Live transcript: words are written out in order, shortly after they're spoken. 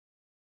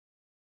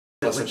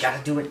We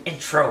gotta do an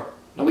intro.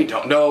 No, we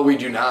don't. No, we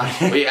do not.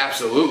 We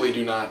absolutely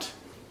do not.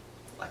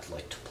 I'd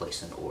like to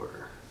place an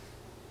order.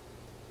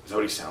 Is that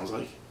what he sounds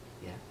like?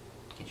 Yeah.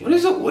 What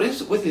is it? What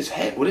is with his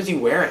head? What is he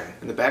wearing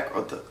in the back?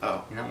 Oh,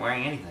 He's not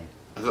wearing anything.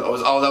 I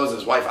thought that was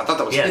his wife. I thought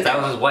that was Hitman.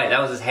 that was his wife. That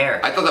was his hair.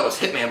 I thought that was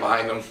Hitman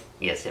behind him.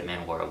 Yes,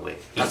 Hitman wore a wig.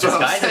 He That's what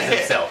I'm disguises saying.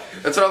 himself.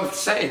 That's what I'm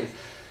saying.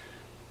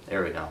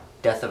 There we go.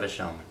 Death of a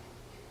Showman.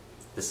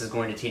 This is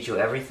going to teach you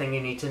everything you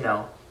need to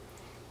know.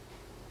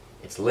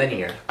 It's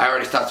linear. I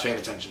already stopped paying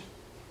attention.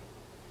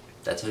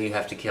 That's who you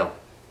have to kill.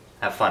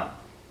 Have fun.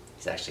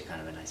 He's actually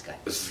kind of a nice guy.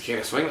 This is the King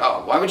of Swing?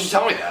 Oh, why would you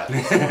tell me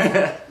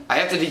that? I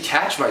have to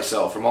detach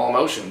myself from all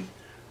emotion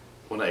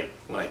when I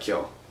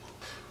kill.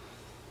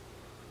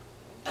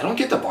 I don't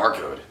get the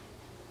barcode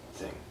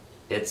thing.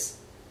 It's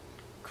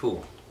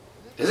cool.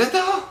 Is it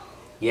though?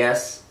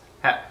 Yes.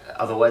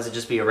 Otherwise it'd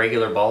just be a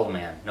regular bald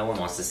man. No one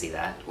wants to see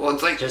that. Well,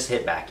 it's like... Just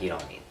hit back. You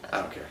don't need that.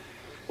 I don't care.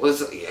 Well,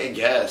 I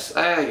guess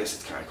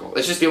it's kind of cool.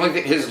 It's just the only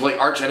thing... His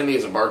arch enemy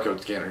is a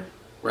barcode scanner.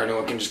 Where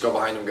anyone can just go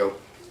behind him and go,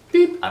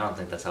 beep. I don't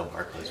think that's how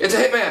barcodes work. It's a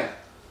hitman!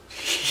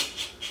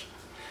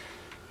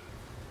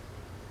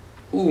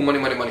 Ooh, money,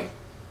 money, money.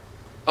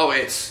 Oh,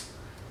 it's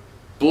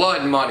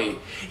blood money.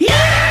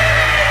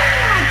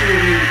 Yeah!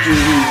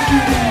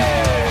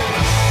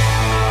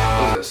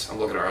 What is this? I'm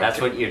looking around. That's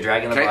what you're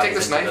dragging the bodies.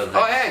 bodies Can I take this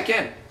knife? Oh, yeah, I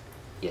can.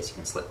 Yes, you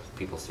can slit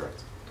people's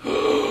throats.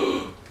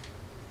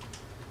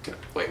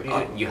 Wait,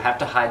 you have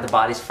to hide the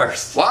bodies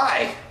first.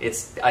 Why?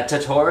 It's a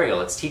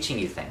tutorial. It's teaching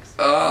you things.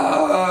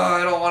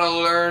 I don't want to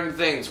learn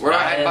things. Where do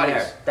I hide bodies?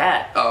 There.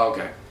 That. Oh,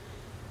 okay.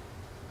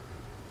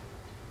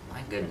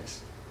 My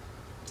goodness.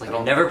 It's like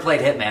you've never played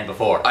Hitman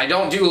before. I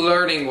don't do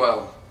learning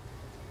well.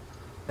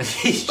 You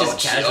just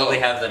casually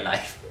have the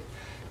knife.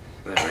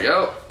 There we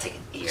go. Take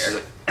an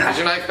ear. Here's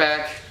your knife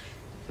back.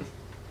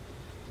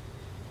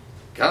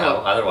 Come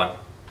on. Other one.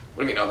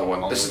 What do you mean other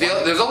one? This is the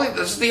other.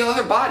 This is the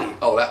other body.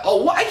 Oh, that.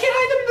 Oh, what? I can't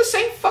hide them in the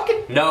same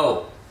fucking.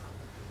 No.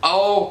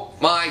 Oh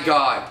my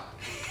god.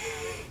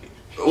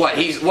 What?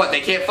 What?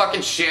 They can't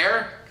fucking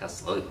share? How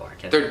slow you are.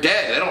 They're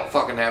dead. They don't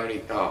fucking have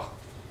any. Oh.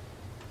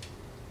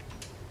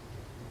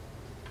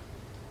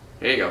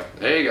 There you go.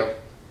 There you go.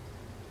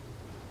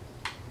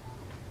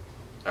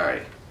 All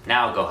right.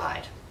 Now go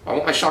hide. I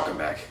want my shotgun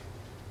back.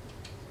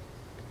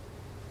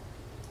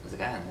 There's a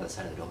guy on the other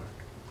side of the door.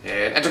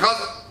 And enter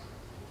closet.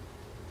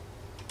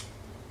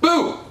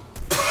 Boo!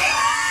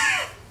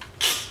 I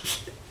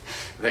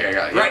think I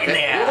got it. Right in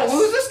the ass.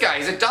 Who's this guy?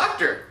 He's a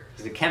doctor.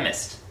 He's a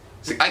chemist.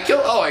 I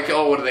killed.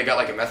 Oh, what do they got?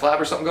 Like a meth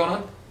lab or something going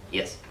on?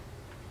 Yes.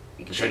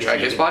 You can Should I drag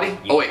his body?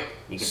 Oh wait.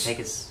 You can take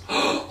his.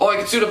 Oh, I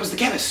can suit up as the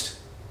chemist.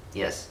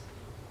 Yes.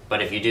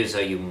 But if you do so,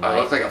 you might. I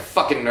look like a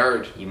fucking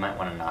nerd. You might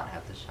want to not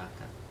have the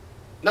shotgun.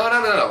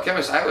 No.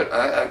 Chemist. I would.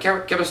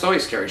 Chemist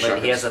always carries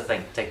shotguns. He has a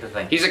thing. Take the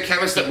thing. He's a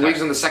chemist that believes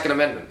in the Second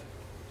Amendment.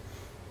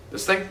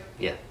 This thing?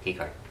 Yeah, key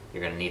card.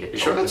 You're gonna need it. You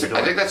sure that's?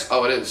 I think that's.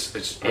 Oh, it is.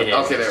 It is.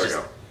 Okay, there we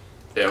go.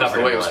 Yeah, it was the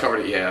way it was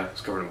covered. Yeah, it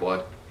was covered in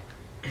blood.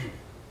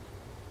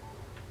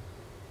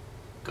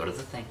 Go to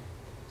the thing.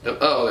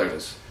 Oh, there it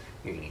is.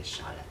 You're gonna get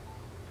shot at.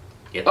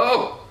 Yep.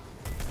 Oh!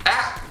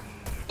 Ah!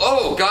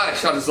 Oh God! I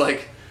shot his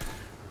leg.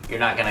 You're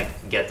not gonna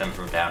get them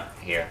from down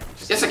here.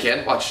 Yes, I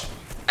can. Watch.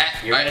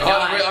 Ah, you're right, hold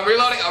on, I'm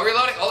reloading. I'm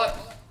reloading. Hold on.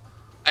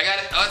 I got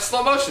it. Oh, it's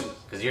slow motion.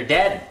 Because you're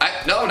dead.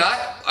 No,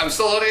 not. I'm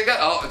still loading a gun.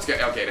 Oh, it's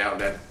good. Okay, now I'm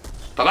dead.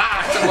 Bye-bye.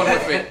 I took one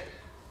with me.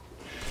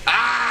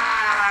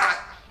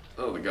 Ah!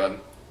 Oh, the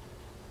gun.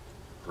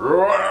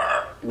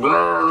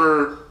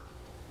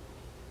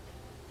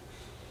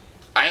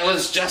 I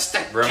was just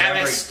a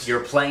chemist.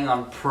 You're playing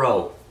on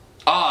pro.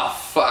 Oh,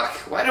 fuck.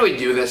 Why do we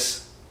do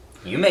this?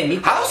 You made me.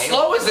 How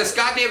slow is this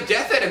goddamn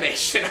death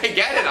animation? I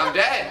get it. I'm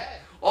dead.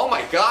 Oh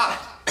my god.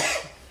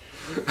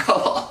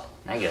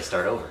 Now you gotta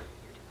start over.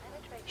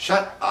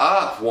 Shut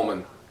up,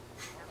 woman.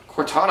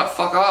 Cortana,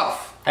 fuck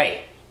off.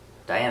 Hey,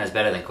 Diana's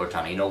better than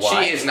Cortana. You know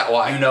why? She is not.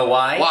 Why? You know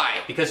why?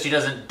 Why? Because she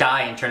doesn't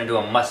die and turn into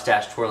a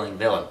mustache-twirling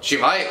villain. She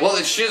might. Well,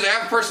 she doesn't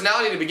have a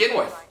personality to begin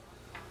with.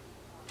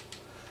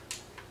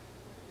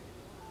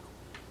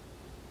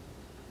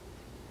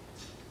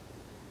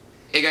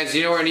 Hey guys, do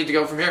you know where I need to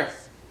go from here?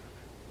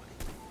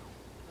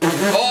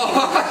 Oh!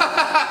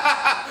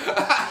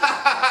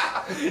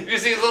 You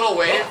see his little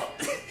wave?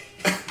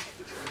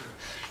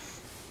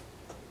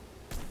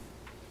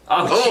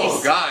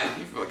 Oh god,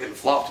 he fucking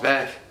flopped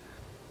back.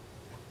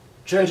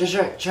 Check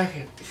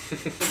it.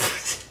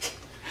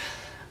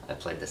 I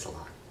played this a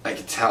lot. I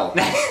can tell.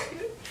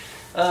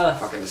 I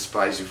fucking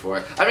despise you for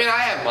it. I mean, I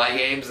have my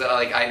games that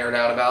I nerd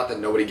out about that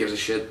nobody gives a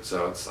shit,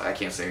 so I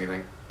can't say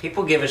anything.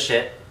 People give a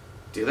shit.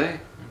 Do they? A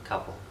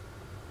couple.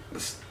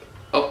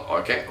 Oh,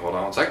 okay. Hold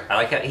on one sec. I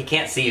like how he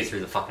can't see you through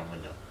the fucking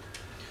window.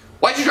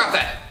 Why'd you drop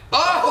that?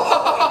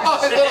 Oh!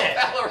 Little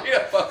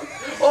ballerina fuck.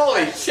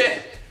 Holy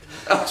shit.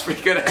 That was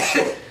pretty good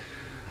actually.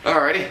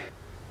 Alrighty.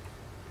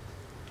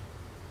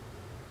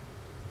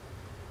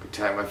 Good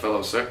time, my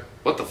fellow sir.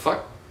 What the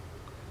fuck?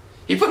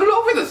 He put it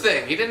over the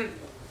thing. He didn't...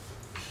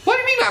 What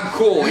do you mean I'm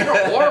cool? You're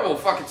a horrible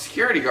fucking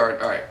security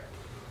guard. Alright.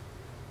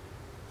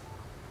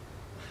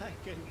 Hi.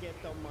 can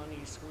get the money,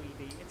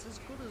 sweetie. It's as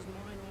good as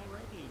mine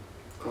already.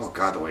 Oh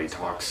God, the way he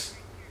talks.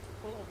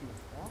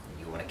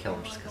 You want to kill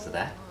him just because of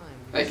that?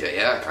 Okay,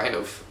 yeah, kind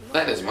of.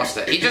 That is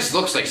mustache. He just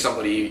looks like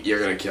somebody you're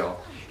gonna kill.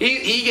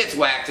 He gets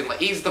whacked, and like,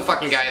 he's the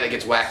fucking guy that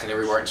gets whacked in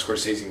every Martin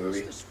Scorsese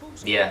movie.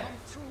 Yeah.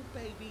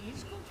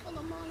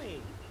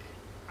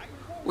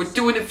 We're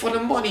doing it for the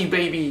money,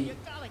 baby. You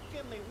gotta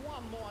give me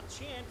one more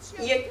chance.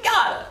 You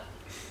gotta!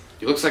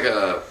 He looks like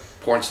a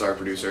porn star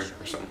producer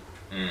or something.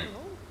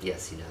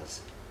 Yes, he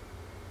does.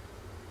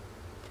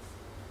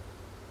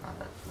 Oh,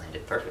 that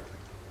landed perfectly.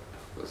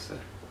 What's that?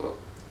 Whoa.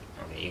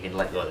 Okay, you can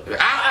let go of the... Ow!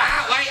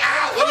 Ow! Wait!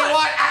 Ow! What do you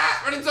want?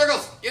 Ah! Run in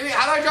circles! Give me.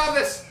 How do I drop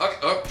this? Okay.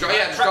 Oh,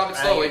 yeah, just drop it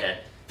slowly.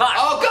 Fuck!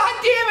 Oh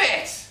God damn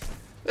it!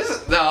 This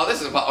is no.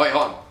 This is. Wait,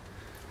 hold on.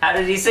 How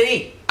did he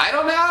see? I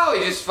don't know.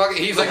 He just fucking.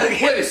 He's like,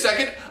 wait a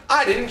second.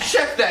 I didn't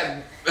check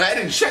that. I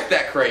didn't check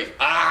that crate.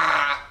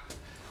 Ah!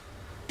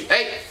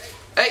 Hey!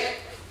 Hey!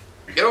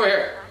 Get over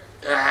here!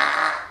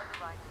 Ah!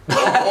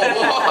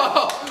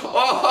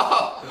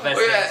 Oh! Look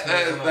at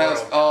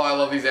that! Oh, I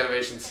love these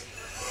animations.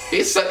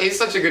 He's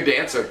such a good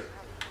dancer.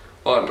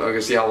 Hold on, I'm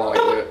gonna see how long I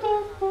can do it.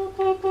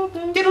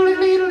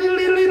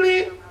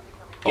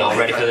 Y'all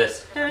ready for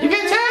this? You can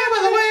tell by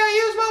the way I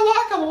use my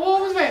walk. I'm a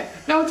woman's man.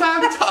 No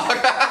time to talk.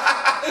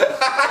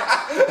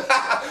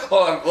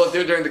 Hold on, we'll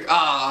do it during the.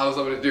 I was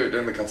hoping to do it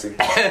during the cutscene.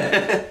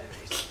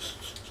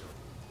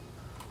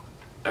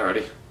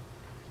 Alrighty.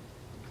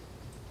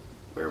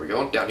 Where are we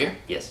going? Down here?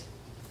 Yes.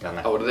 Down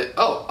there. Oh, what are they?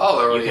 Oh,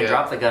 they're already. You can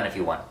drop the gun if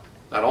you want.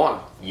 I don't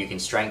want to. You can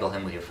strangle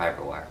him with your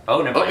fiber wire.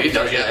 Oh, never Oh, mind. he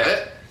does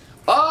it.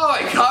 Oh,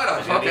 I got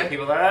There's him. gonna be Okay.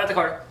 people that are at the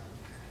corner.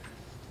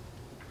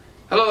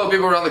 Hello,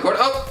 people around the corner.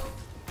 Oh.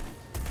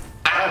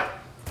 Ah.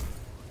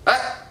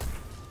 Ah.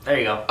 There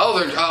you go. Oh,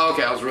 they're. Oh,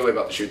 okay. I was really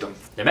about to shoot them.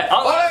 They're oh!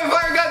 Oh, they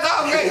fire guns!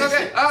 Oh, okay,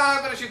 okay.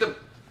 I'm gonna shoot them.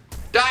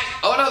 Die!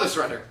 Oh, no, they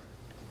surrender.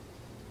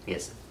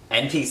 Yes.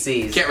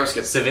 NPCs. Can't risk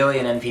it.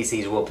 Civilian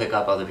NPCs will pick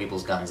up other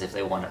people's guns if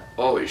they want to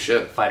Holy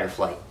shit. fight or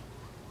flight.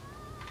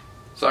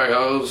 Sorry,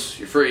 hoes.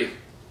 You're free.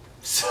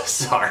 So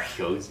sorry,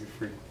 hoes, you're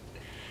free.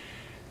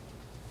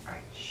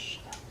 Alright, shh.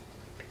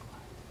 Be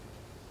quiet.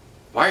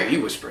 Why are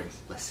you whispering?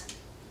 Listen.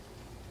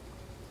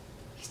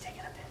 He's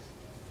taking a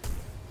piss.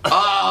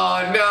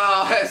 Oh,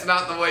 no. That's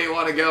not the way you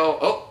want to go.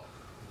 Oh.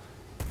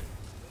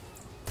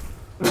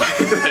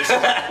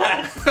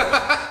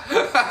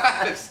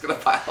 It's gonna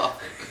pile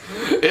up.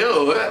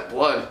 Ew, look at that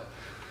blood.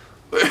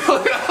 Look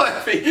at how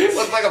that feet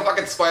looks like a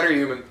fucking spider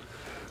human.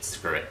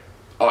 Screw it.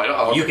 Oh, I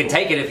don't. You can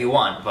take it if you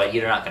want, but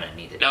you're not gonna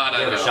need it. No,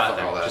 you have a fuck shot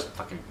there. all that. Just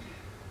fucking.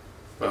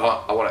 Wait, hold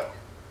on. I want it.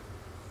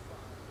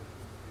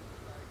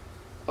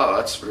 Oh,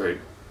 that's very.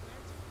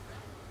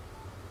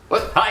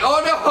 What? Hi.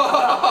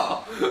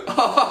 Oh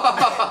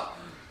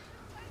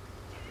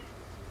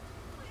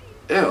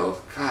no! Ew.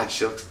 God,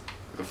 she looks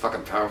like a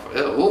fucking powerful.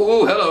 Ew.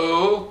 Ooh,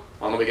 hello. Hold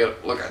on, let me get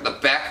a look at the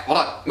back. Hold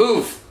on.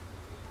 Move.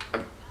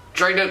 I'm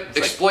trying to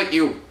exploit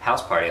you.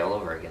 House party all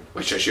over again.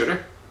 Wait, should I shoot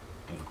her?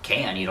 You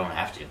can, you don't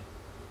have to.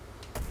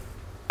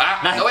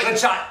 Ah! Nice, No, wait. good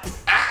shot!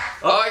 Ah!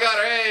 Oh, I got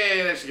her.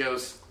 Hey, there she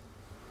goes.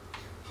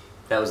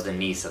 That was the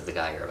niece of the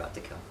guy you're about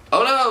to kill.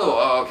 Oh no!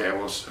 Oh, okay.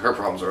 Well, her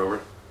problems are over.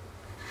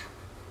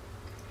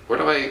 What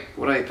do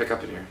I pick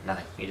up in here?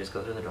 Nothing. You just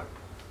go through the door.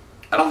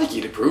 I don't think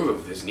he'd approve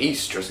of his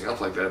niece dressing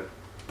up like that.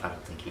 I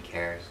don't think he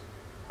cares.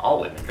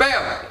 All women.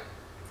 Bam!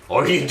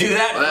 Or you do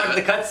that Well, for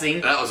the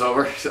cutscene. That was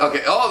over.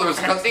 Okay. Oh, there was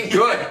a cutscene.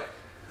 Good.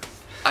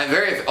 I'm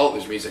very. Oh,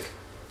 there's music.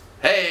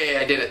 Hey,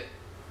 I did it.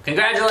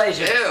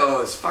 Congratulations. Ew,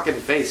 his fucking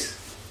face.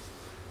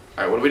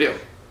 All right, what do we do?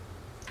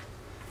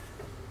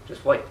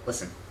 Just wait.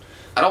 Listen.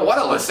 I don't want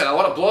to listen. I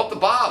want to blow up the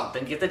bomb.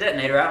 Then get the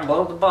detonator out and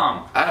blow up the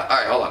bomb. All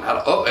right, hold on. How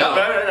do? Oh, No, no.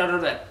 no, no,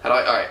 no, no. How do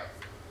I? All right.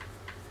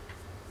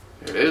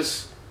 Here it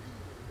is.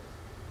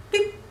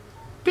 Beep.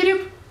 Beep.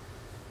 Beep.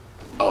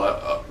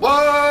 Oh,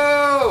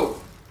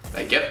 whoa! Did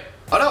I get it?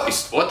 Oh no!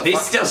 What the He's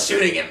fuck? still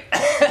shooting him.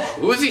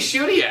 Who is he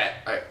shooting at?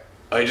 All right.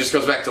 Oh, he just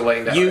goes back to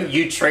laying down.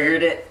 You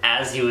triggered it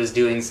as he was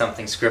doing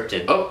something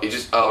scripted. Oh, he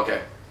just. Oh,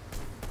 okay.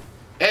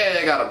 Hey,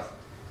 I got him.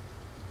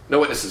 No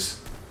witnesses.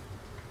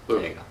 Ooh.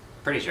 There you go.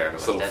 Pretty sure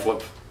This everyone's little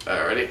dead. flip.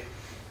 Alrighty.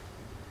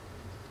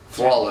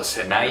 Flawless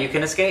hit. Now you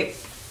can escape.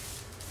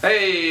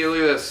 Hey, look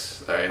at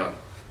this. Alright, hold on.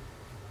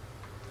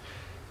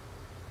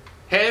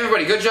 Hey,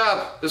 everybody, good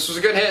job. This was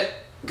a good hit.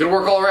 Good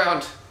work all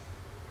around.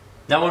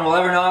 No one will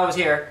ever know I was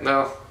here.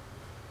 No.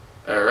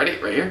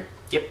 Alrighty, right here.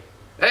 Yep.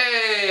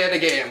 Hey, in the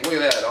game. Look at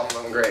that.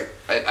 I'm great.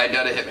 I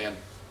done a Hitman.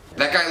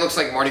 That guy looks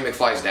like Marty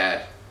McFly's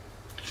dad.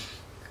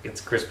 It's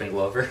Crispin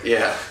Glover.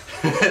 Yeah.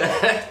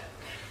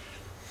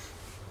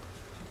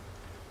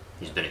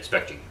 He's been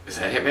expecting you. Is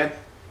that Hitman?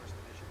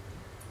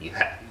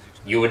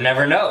 You would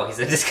never know. He's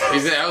a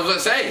disguise. I was going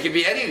to say, he could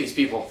be any of these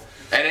people.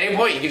 At any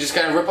point, he could just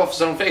kind of rip off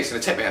his own face and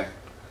it's Hitman.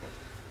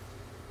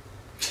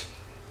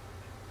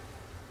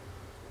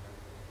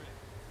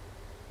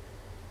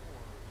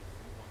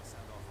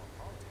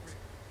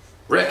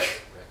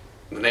 Rick.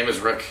 The name is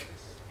Rick.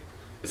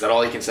 Is that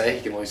all he can say?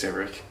 He can only say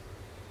Rick.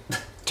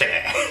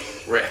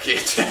 Rick.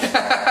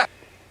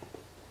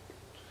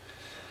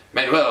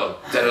 Manuel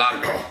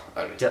Delanco.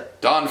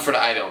 Don for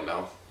I don't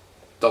know.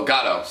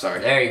 Delgado,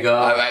 sorry. There you go.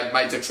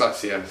 My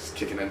dyslexia is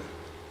kicking in.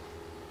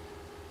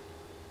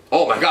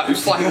 Oh my god,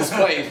 who's flying this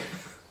plane?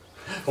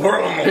 We're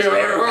almost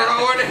there.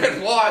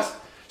 We're lost.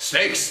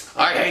 Snakes.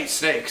 I hate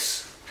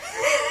snakes.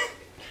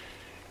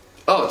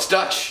 Oh, it's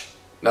Dutch.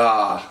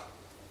 Nah.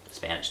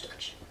 Spanish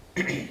Dutch.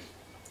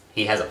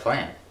 He has a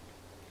plan.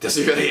 Does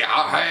he really?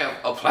 I have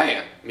a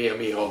plan, mi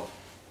amigo.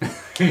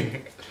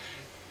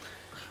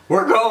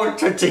 We're going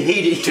to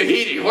Tahiti.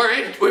 Tahiti.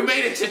 We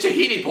made it to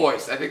Tahiti,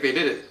 boys. I think they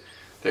did it.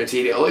 They're in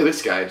Tahiti. Oh, look at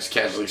this guy just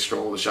casually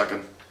stroll with a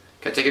shotgun.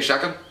 Can I take a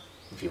shotgun?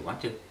 If you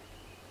want to.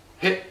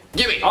 Hit.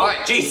 Give me. Oh,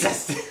 right.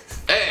 Jesus.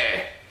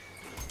 Hey.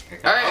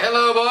 All right,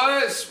 hello,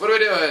 boys. What are we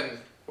doing?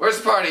 Where's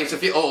the party? It's a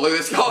few. Oh, look at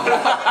this going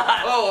on.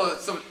 Oh,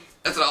 that's an.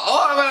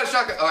 Oh, I'm out of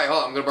shotgun. All right,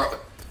 hold on. I'm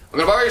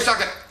gonna borrow your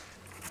shotgun.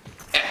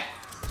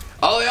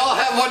 Oh, they all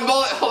have one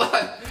bullet. Hold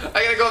on.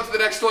 I gotta go up to the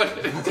next one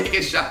and take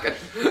his shotgun.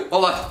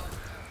 Hold on.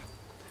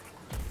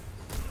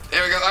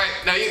 There we go. All right,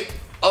 now you.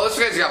 Oh, this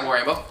guy's got more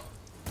ammo.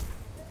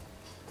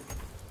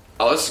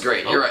 Oh, this is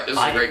great. You're right. This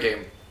is a great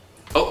game.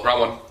 Oh, wrong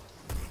one.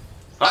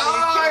 Oh,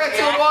 I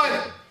got 2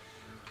 in 1.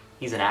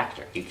 He's an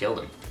actor. You killed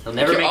him. He'll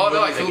never make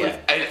movies again.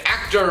 An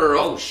actor.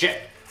 Oh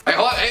shit. Hey,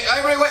 hold on. Hey,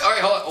 everybody, wait. All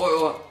right, hold on.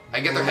 Hold on. I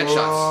get their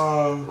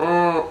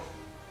headshots.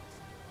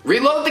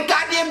 Reload the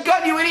goddamn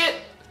gun, you idiot.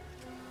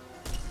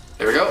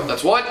 There we go.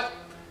 That's one.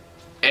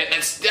 And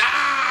it's the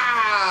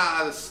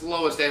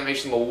slowest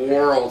animation in the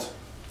world.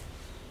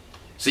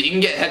 So you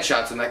can get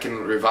headshots and that can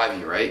revive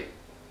you, right?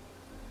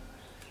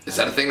 Is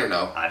that a thing or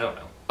no? I don't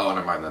know. Oh,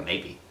 never mind then.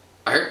 Maybe.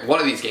 I heard one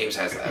of these games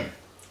has that.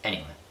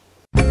 Anyway.